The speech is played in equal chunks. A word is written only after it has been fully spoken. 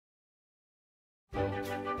Your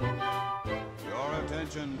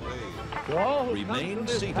attention, please. To all who Remain come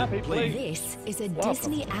to this seated, happy please. place, This is a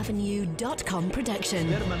welcome. DisneyAvenue.com production.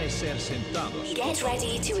 Permanecer sentados. Get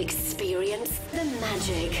ready to experience the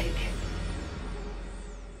magic.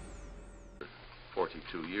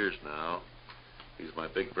 42 years now. He's my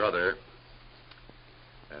big brother,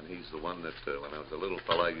 and he's the one that when I was a little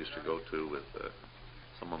fella I used to go to with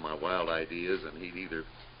some of my wild ideas, and he'd either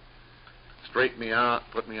straighten me out,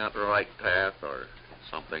 put me on the right path or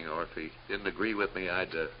something, or if he didn't agree with me,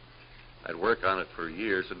 I'd work on it for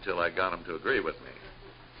years until I got him to agree with me.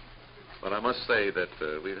 But I must say that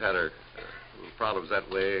we've had our little problems that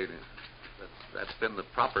way. That's been the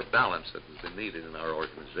proper balance that has been needed in our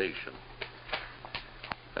organization.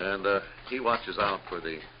 And he watches out for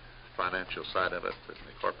the financial side of it, and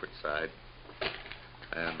the corporate side.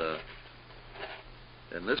 And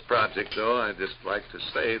in this project, though, I'd just like to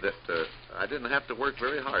say that I didn't have to work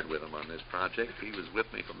very hard with him on this project. He was with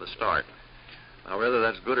me from the start. Now, whether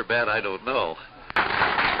that's good or bad, I don't know.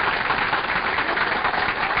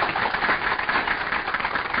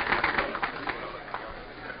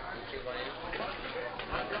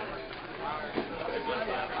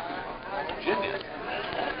 Virginia.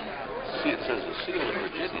 See, it says a seal in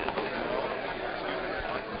Virginia.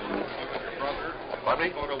 Pardon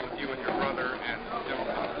me? Photo with you and your brother and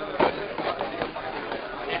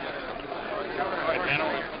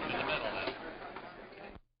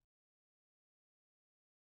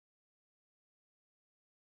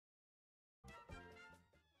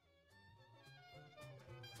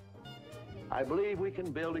I believe we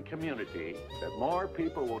can build a community that more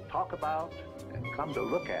people will talk about and come to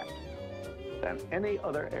look at than any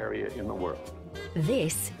other area in the world.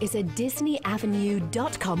 This is a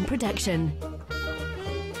DisneyAvenue.com production.